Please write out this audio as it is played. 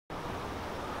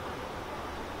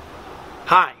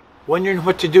Hi, wondering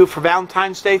what to do for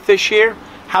Valentine's Day this year?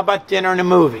 How about dinner and a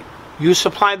movie? You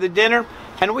supply the dinner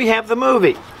and we have the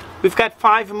movie. We've got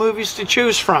 5 movies to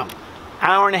choose from.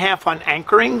 Hour and a half on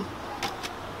anchoring,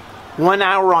 1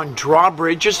 hour on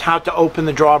drawbridges, how to open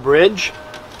the drawbridge.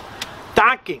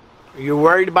 Docking. Are you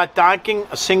worried about docking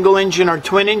a single engine or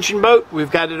twin engine boat? We've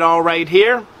got it all right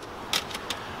here.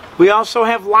 We also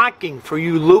have locking for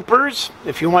you loopers.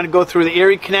 If you want to go through the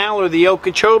Erie Canal or the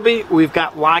Okeechobee, we've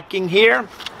got locking here.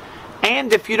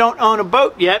 And if you don't own a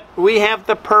boat yet, we have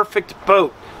the perfect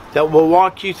boat that will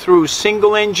walk you through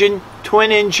single engine,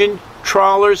 twin engine,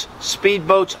 trawlers,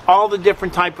 speedboats, all the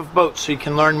different type of boats, so you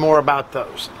can learn more about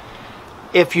those.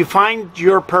 If you find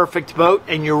your perfect boat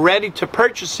and you're ready to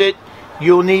purchase it,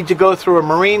 you'll need to go through a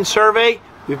marine survey.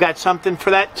 We've got something for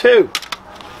that too.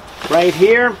 Right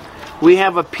here, we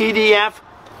have a PDF,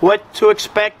 what to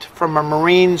expect from a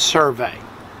marine survey.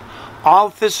 All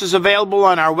of this is available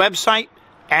on our website,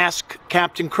 Ask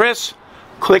Captain Chris.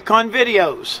 Click on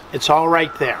videos. It's all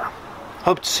right there.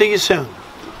 Hope to see you soon.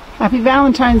 Happy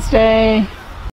Valentine's Day.